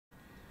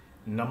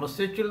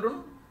Namaste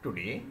children.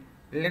 Today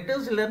let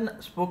us learn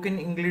spoken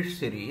English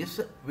series.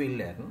 We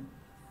learn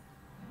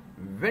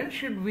when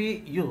should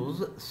we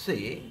use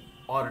say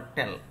or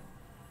tell.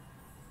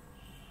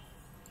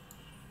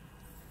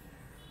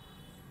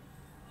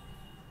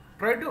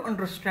 Try to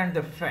understand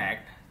the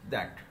fact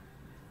that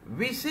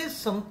we say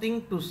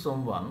something to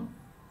someone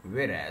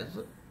whereas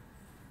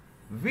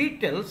we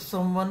tell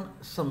someone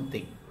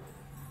something.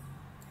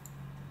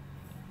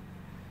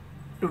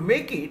 To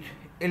make it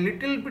a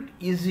little bit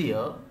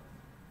easier,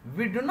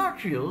 we do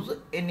not use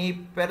any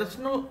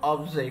personal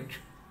object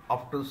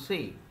after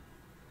say.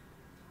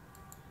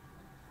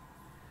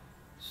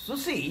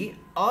 Susie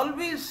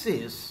always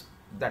says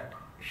that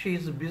she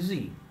is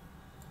busy.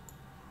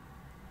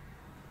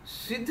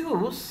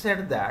 Sidhu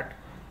said that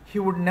he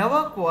would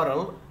never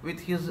quarrel with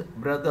his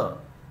brother.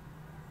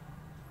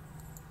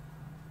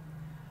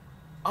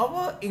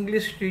 Our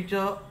English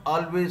teacher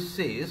always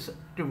says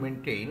to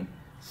maintain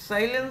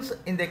silence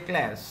in the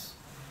class.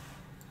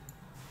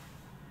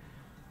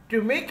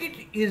 To make it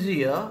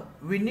easier,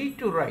 we need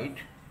to write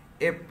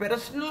a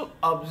personal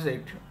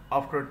object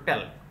after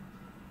tell.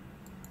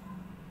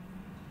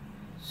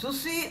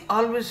 Susie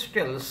always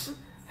tells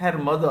her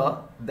mother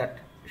that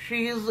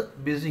she is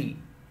busy.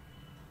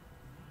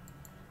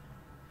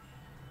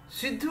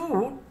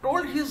 Sidhu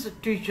told his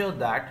teacher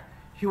that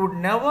he would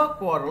never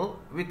quarrel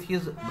with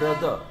his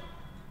brother.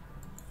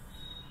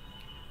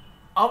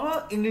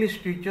 Our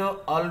English teacher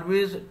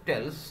always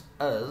tells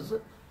us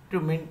to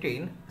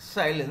maintain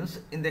silence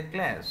in the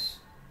class.